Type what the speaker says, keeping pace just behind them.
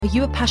Are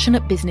you a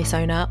passionate business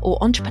owner or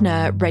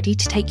entrepreneur ready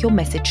to take your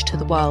message to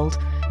the world?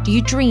 Do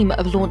you dream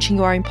of launching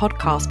your own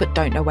podcast but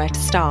don't know where to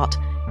start?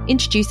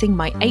 Introducing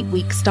my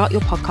 8-week Start Your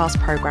Podcast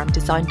program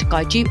designed to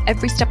guide you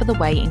every step of the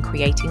way in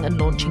creating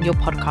and launching your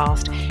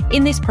podcast.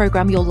 In this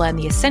program, you'll learn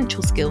the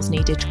essential skills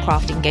needed to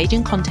craft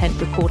engaging content,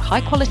 record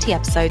high-quality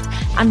episodes,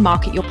 and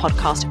market your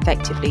podcast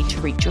effectively to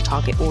reach your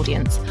target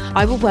audience.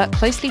 I will work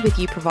closely with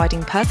you,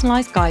 providing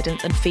personalized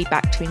guidance and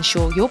feedback to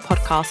ensure your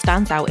podcast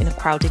stands out in a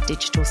crowded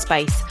digital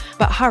space.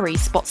 But hurry,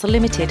 spots are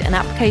limited and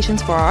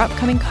applications for our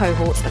upcoming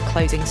cohorts are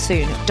closing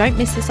soon. Don't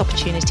miss this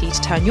opportunity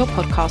to turn your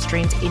podcast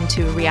dreams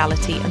into a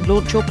reality and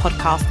launch your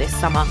podcast this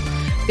summer.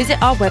 Visit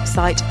our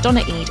website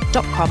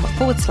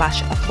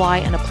donnaeade.com/apply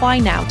and apply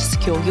now to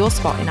secure your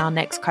spot in our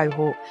next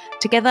cohort.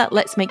 Together,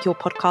 let's make your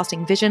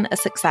podcasting vision a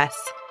success.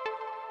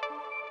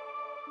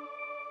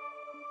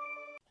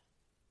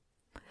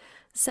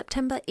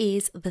 September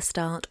is the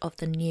start of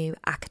the new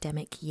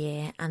academic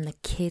year and the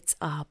kids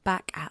are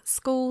back at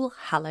school.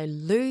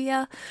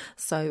 Hallelujah.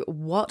 So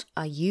what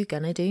are you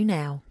going to do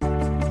now?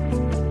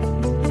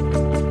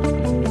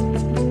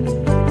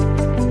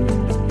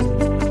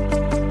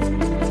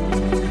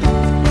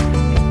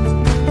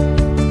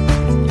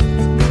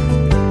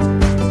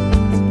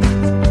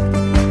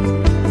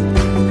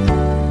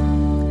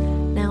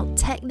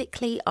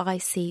 I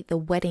see the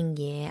wedding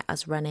year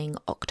as running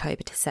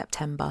October to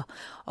September,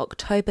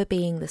 October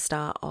being the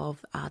start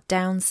of our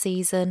down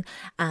season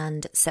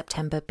and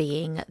September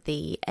being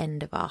the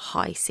end of our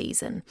high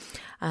season.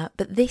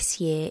 But this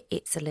year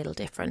it's a little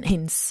different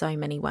in so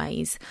many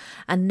ways.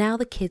 And now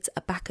the kids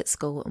are back at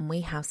school and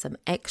we have some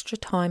extra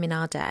time in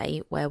our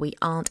day where we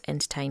aren't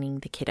entertaining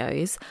the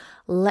kiddos.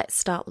 Let's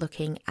start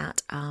looking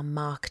at our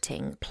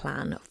marketing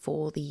plan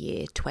for the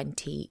year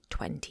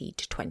 2020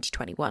 to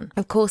 2021.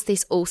 Of course,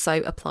 this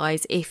also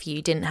applies if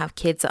you didn't have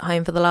kids at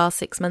home for the last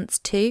 6 months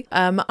too.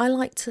 I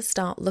like to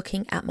start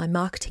looking at my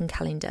marketing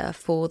calendar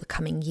for the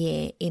coming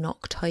year in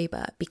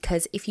October,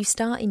 because if you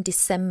start in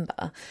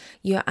December,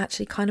 you're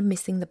actually kind of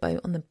missing the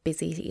boat on the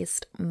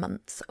busiest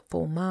months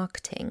for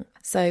marketing.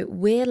 So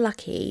we're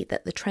lucky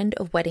that the trend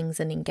of weddings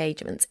and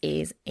engagements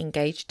is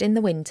engaged in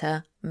the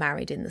winter,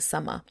 married in the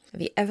summer.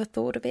 Have you ever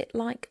thought of it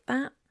like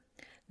that?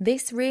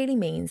 This really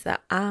means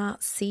that our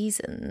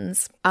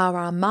seasons are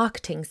our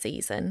marketing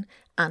season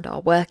and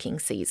our working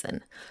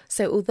season.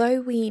 So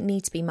although we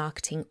need to be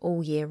marketing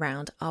all year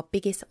round, our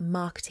biggest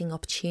marketing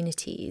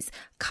opportunities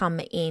come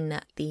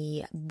in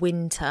the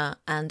winter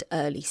and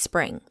early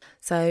spring.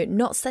 So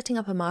not setting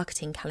up a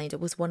marketing calendar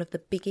was one of the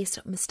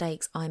biggest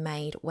mistakes I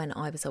made when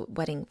I was a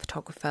wedding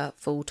photographer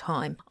full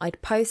time.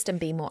 I'd post and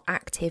be more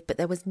active, but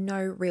there was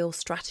no real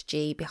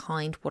strategy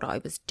behind what I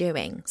was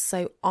doing.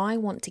 So I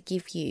want to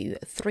give you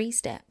 3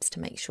 steps to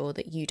make sure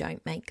that you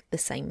don't make the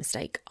same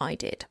mistake I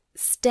did.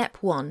 Step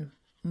 1.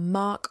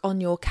 Mark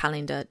on your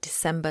calendar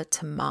December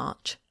to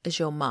March as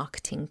your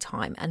marketing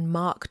time, and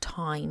mark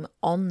time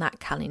on that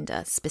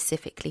calendar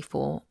specifically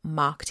for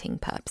marketing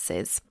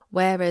purposes.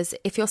 Whereas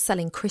if you're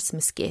selling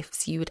Christmas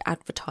gifts, you would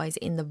advertise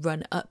in the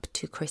run up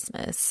to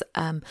Christmas.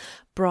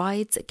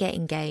 Brides get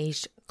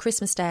engaged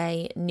Christmas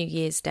Day, New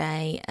Year's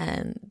Day,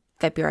 and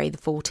February the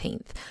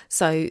 14th.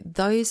 So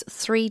those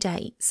 3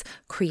 dates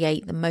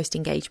create the most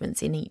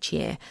engagements in each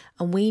year,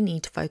 and we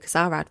need to focus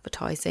our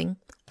advertising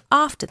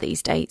after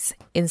these dates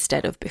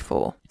instead of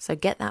before. So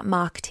get that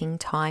marketing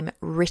time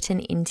written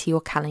into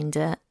your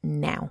calendar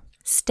now.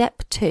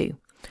 Step 2,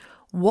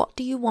 what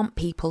do you want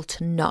people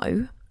to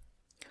know?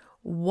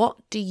 What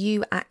do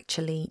you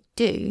actually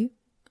do?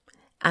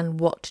 And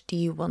what do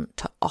you want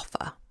to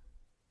offer?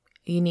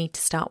 You need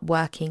to start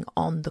working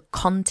on the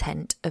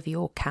content of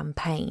your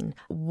campaign.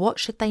 What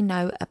should they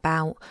know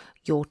about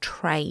your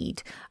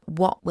trade?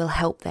 What will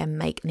help them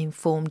make an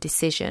informed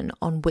decision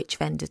on which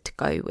vendor to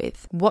go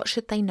with? What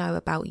should they know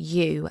about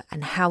you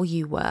and how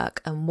you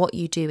work and what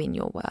you do in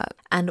your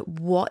work? And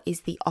what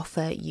is the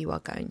offer you are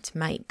going to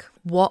make?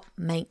 What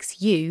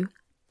makes you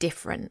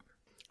different?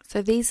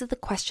 So these are the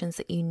questions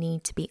that you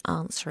need to be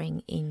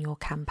answering in your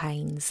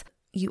campaigns.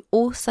 You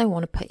also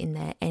want to put in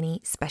there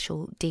any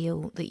special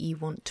deal that you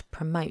want to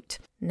promote.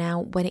 Now,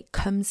 when it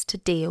comes to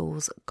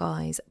deals,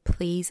 guys,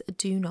 please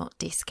do not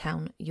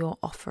discount your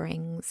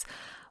offerings.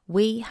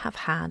 We have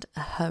had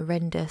a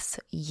horrendous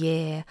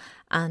year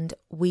and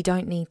we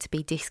don't need to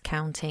be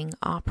discounting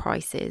our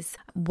prices.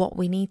 What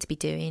we need to be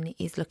doing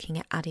is looking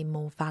at adding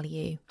more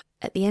value.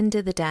 At the end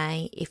of the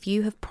day, if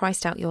you have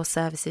priced out your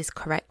services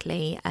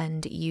correctly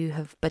and you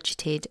have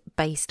budgeted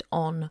based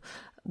on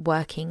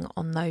working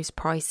on those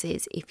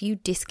prices, if you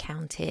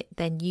discount it,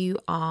 then you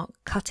are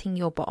cutting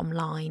your bottom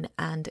line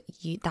and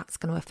that's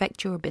going to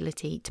affect your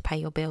ability to pay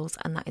your bills,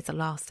 and that is the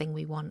last thing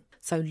we want.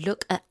 So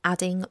look at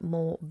adding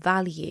more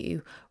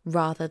value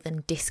rather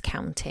than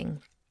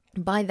discounting.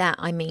 By that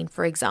I mean,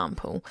 for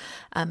example,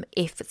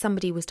 if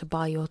somebody was to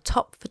buy your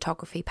top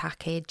photography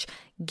package,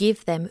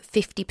 give them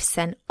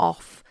 50%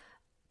 off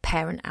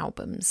parent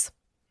albums.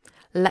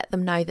 Let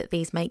them know that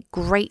these make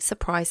great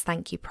surprise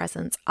thank you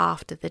presents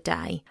after the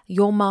day.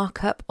 Your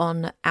markup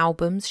on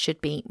albums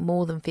should be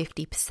more than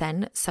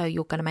 50%, so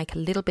you're going to make a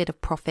little bit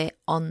of profit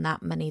on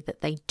that money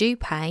that they do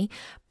pay,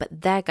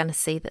 but they're going to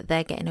see that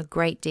they're getting a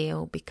great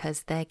deal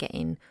because they're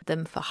getting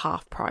them for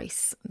half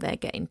price. They're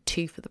getting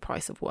 2 for the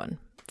price of 1,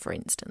 for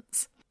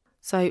instance.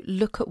 So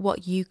look at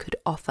what you could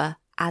offer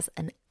as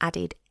an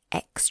added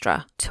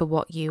extra to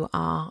what you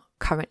are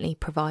currently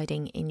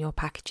providing in your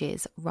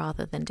packages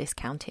rather than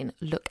discounting.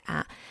 Look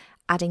at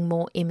adding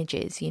more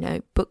images,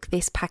 book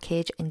this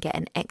package and get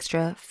an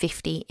extra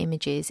 50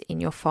 images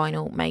in your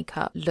final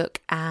makeup.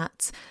 Look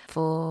at,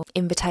 for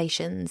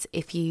invitations,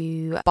 if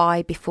you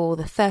buy before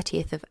the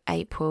 30th of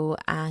April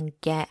and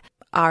get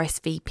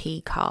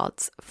RSVP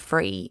cards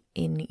free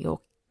in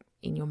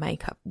your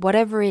makeup.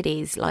 Whatever it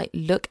is,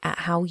 look at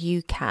how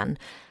you can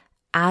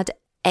add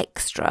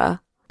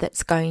extra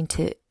that's going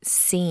to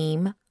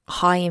seem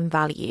high in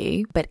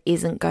value but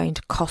isn't going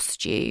to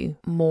cost you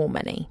more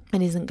money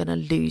and isn't going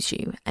to lose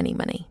you any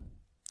money.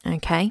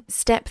 Okay.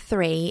 Step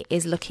 3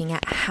 is looking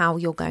at how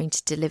you're going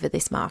to deliver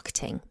this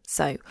marketing.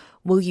 So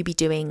will you be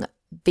doing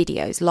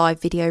videos,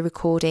 live video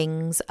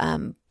recordings,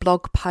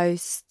 blog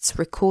posts,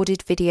 recorded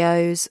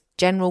videos,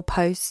 general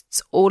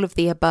posts, all of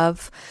the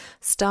above?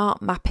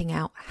 Start mapping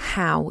out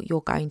how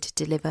you're going to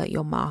deliver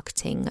your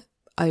marketing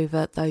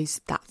over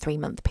that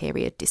 3-month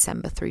period,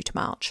 December through to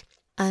March,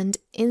 and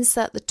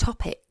insert the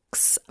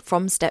topics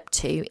from step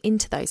 2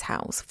 into those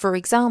hows. For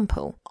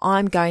example,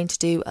 I'm going to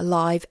do a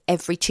live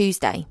every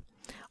Tuesday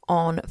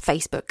on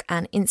Facebook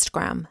and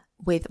Instagram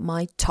with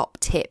my top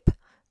tip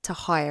to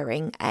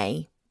hiring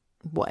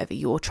whatever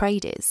your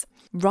trade is.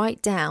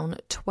 Write down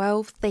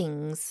 12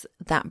 things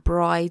that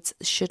brides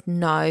should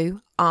know,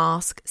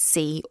 ask,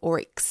 see, or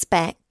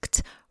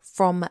expect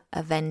from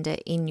a vendor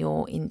in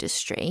your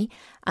industry,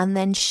 and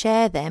then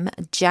share them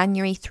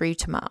January through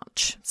to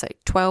March. So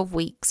 12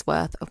 weeks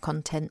worth of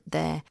content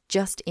there,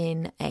 just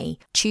in a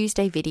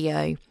Tuesday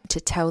video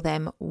to tell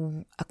them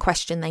a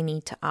question they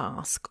need to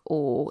ask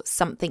or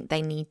something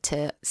they need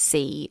to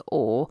see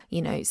or,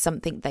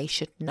 something they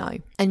should know.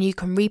 And you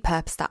can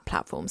repurpose that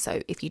platform.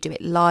 So if you do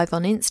it live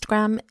on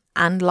Instagram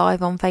and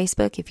live on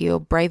Facebook, if you're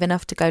brave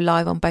enough to go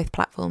live on both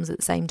platforms at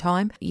the same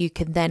time, you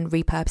can then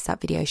repurpose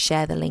that video,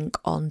 share the link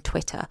on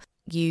Twitter.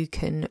 You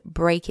can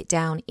break it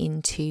down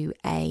into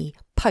a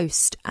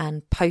post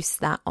and post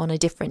that on a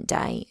different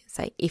day.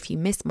 So if you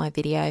missed my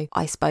video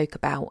I spoke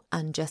about,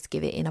 and just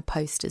give it in a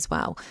post as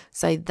well.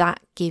 So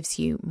that gives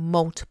you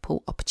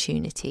multiple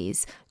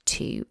opportunities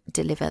to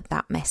deliver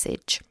that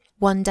message.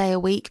 One day a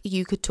week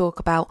you could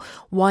talk about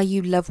why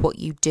you love what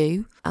you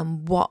do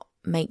and what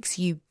makes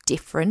you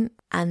different,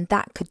 and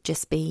that could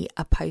just be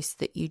a post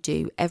that you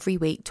do every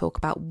week. Talk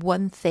about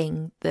one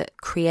thing that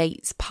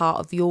creates part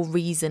of your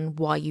reason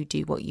why you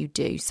do what you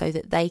do, so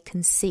that they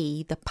can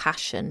see the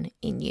passion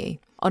in you.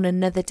 On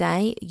another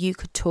day you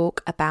could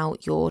talk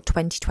about your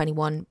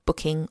 2021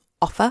 booking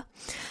offer.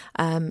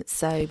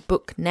 So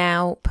book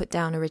now, put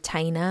down a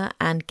retainer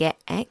and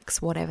get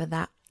X, whatever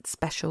that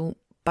special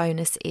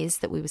bonus is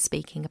that we were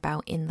speaking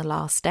about in the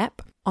last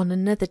step. On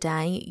another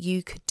day,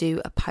 you could do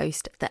a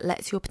post that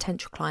lets your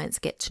potential clients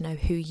get to know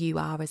who you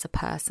are as a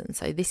person.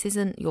 So this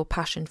isn't your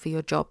passion for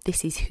your job,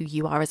 this is who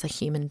you are as a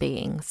human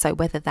being. So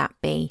whether that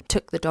be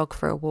took the dog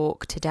for a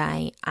walk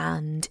today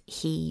and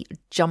he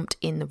jumped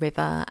in the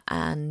river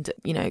and,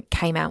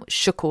 came out,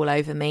 shook all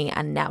over me,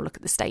 and now look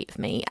at the state of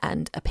me,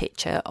 and a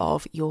picture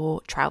of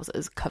your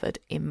trousers covered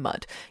in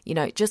mud.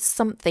 Just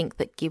something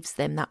that gives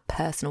them that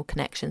personal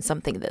connection,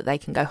 something that they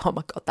can go, oh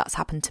my God, that's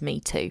happened to me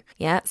too.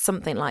 Yeah,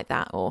 something like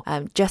that. Or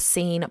just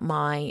seen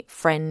my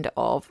friend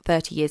of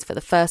 30 years for the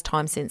first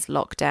time since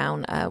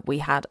lockdown. We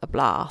had a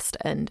blast,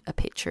 and a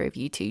picture of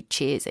you two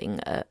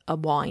cheersing a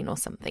wine or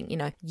something.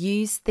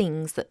 Use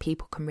things that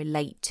people can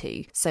relate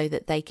to so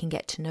that they can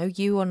get to know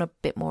you on a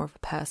bit more of a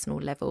personal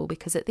level,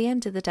 because at the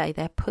end of the day,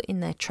 they're putting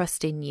their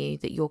trust in you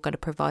that you're going to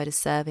provide a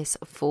service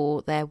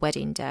for their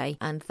wedding day.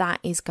 And that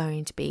is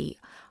going to be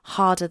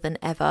harder than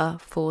ever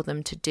for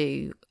them to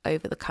do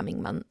over the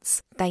coming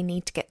months. They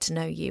need to get to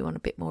know you on a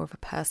bit more of a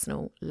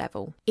personal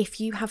level. If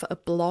you have a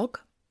blog,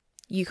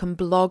 you can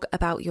blog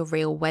about your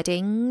real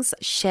weddings.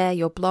 Share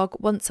your blog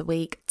once a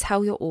week.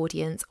 Tell your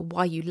audience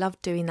why you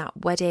love doing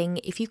that wedding.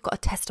 If you've got a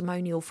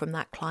testimonial from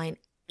that client,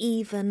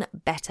 even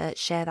better,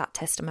 share that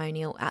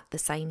testimonial at the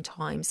same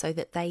time so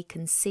that they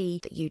can see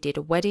that you did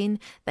a wedding,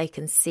 they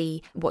can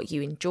see what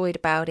you enjoyed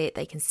about it,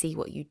 they can see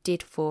what you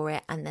did for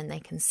it, and then they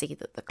can see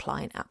that the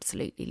client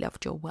absolutely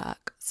loved your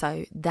work.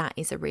 So that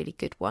is a really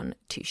good one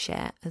to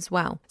share as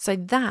well. So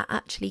that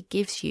actually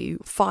gives you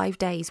 5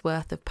 days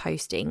worth of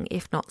posting,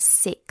 if not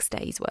 6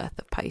 days worth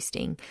of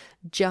posting,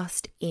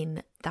 just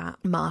in that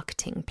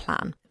marketing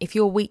plan. If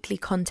your weekly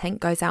content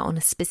goes out on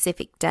a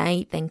specific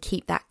day, then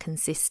keep that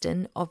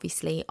consistent.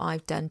 Obviously,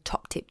 I've done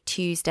Top Tip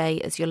Tuesday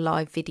as your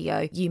live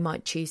video. You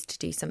might choose to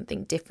do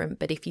something different,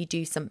 but if you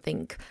do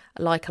something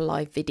like a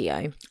live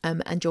video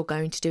and you're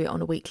going to do it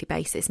on a weekly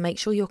basis, make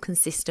sure you're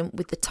consistent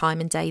with the time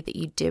and day that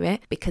you do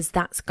it, because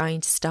that's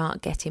going to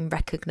start getting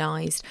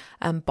recognized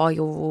by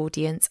your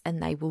audience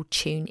and they will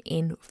tune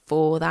in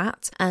for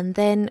that. And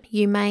then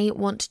you may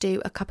want to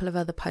do a couple of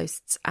other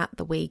posts at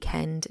the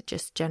weekend,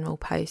 just general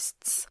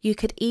posts. You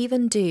could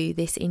even do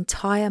this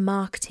entire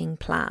marketing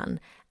plan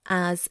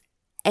as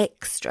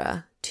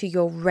extra to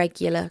your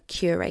regular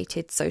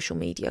curated social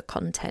media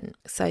content.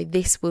 So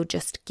this will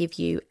just give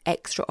you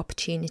extra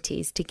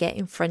opportunities to get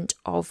in front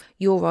of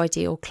your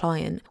ideal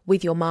client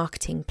with your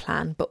marketing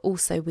plan, but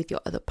also with your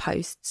other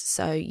posts.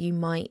 So you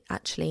might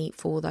actually,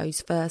 for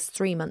those first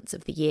 3 months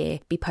of the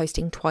year, be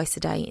posting twice a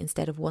day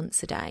instead of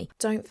once a day.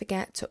 Don't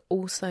forget to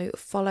also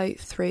follow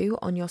through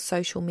on your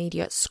social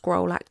media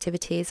scroll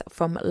activities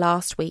from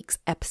last week's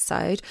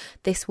episode.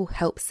 This will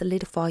help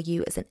solidify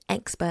you as an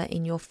expert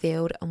in your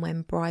field, and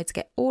when brides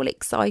get all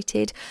excited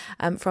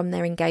from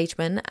their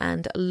engagement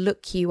and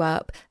look you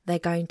up, they're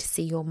going to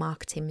see your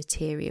marketing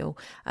material.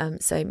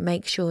 So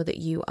make sure that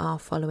you are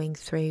following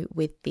through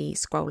with the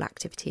scroll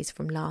activities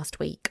from last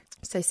week.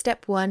 So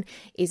step 1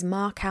 is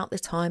mark out the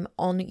time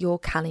on your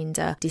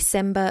calendar,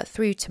 December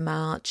through to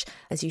March,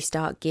 as you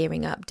start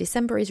gearing up.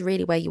 December is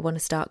really where you want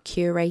to start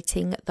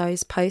curating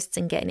those posts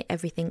and getting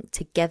everything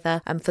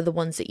together for the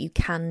ones that you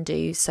can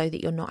do, so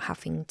that you're not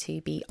having to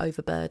be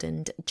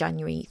overburdened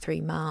January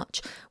through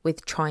March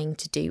with trying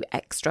to do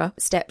extra.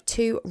 Step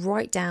 2,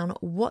 write down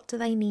what do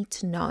they need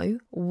to know,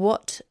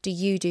 what do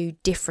you do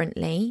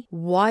differently,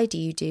 why do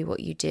you do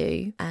what you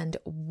do, and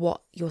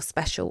what your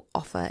special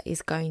offer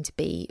is going to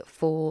be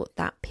for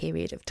that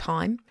period of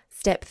time.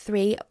 Step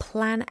 3,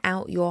 plan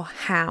out your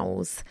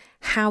hows.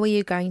 How are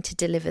you going to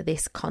deliver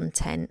this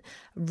content?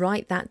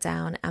 Write that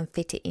down and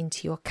fit it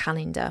into your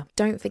calendar.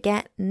 Don't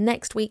forget,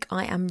 next week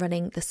I am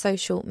running the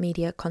social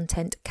media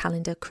content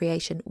calendar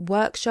creation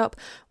workshop,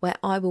 where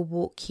I will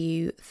walk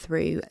you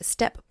through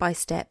step by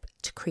step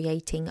to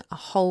creating a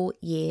whole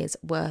year's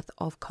worth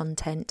of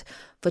content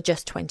for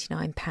just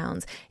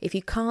 £29. If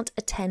you can't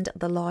attend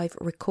the live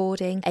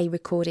recording, a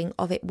recording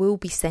of it will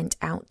be sent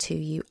out to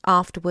you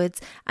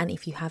afterwards. And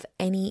if you have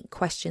any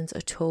questions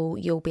at all,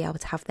 you'll be able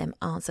to have them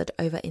answered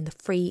over in the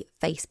free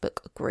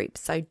Facebook group.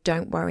 So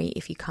don't worry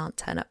if you can't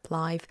turn up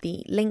live.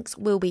 The links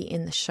will be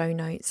in the show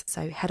notes,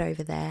 so head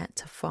over there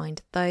to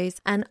find those.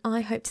 And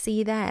I hope to see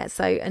you there.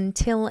 So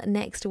until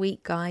next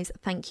week, guys,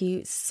 thank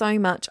you so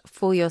much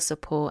for your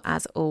support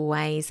as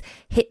always.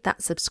 Hit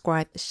that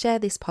subscribe, share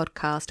this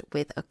podcast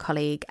with a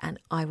colleague, and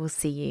I will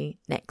see you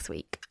next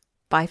week.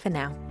 Bye for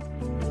now.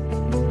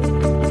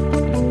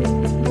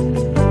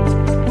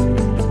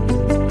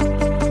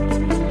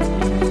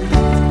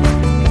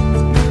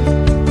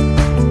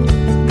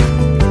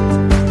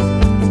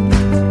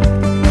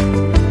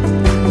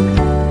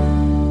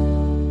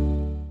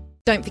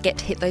 Don't forget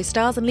to hit those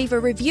stars and leave a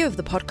review of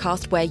the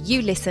podcast where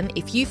you listen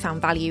if you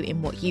found value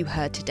in what you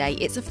heard today.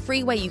 It's a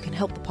free way you can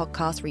help the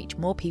podcast reach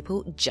more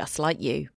people just like you.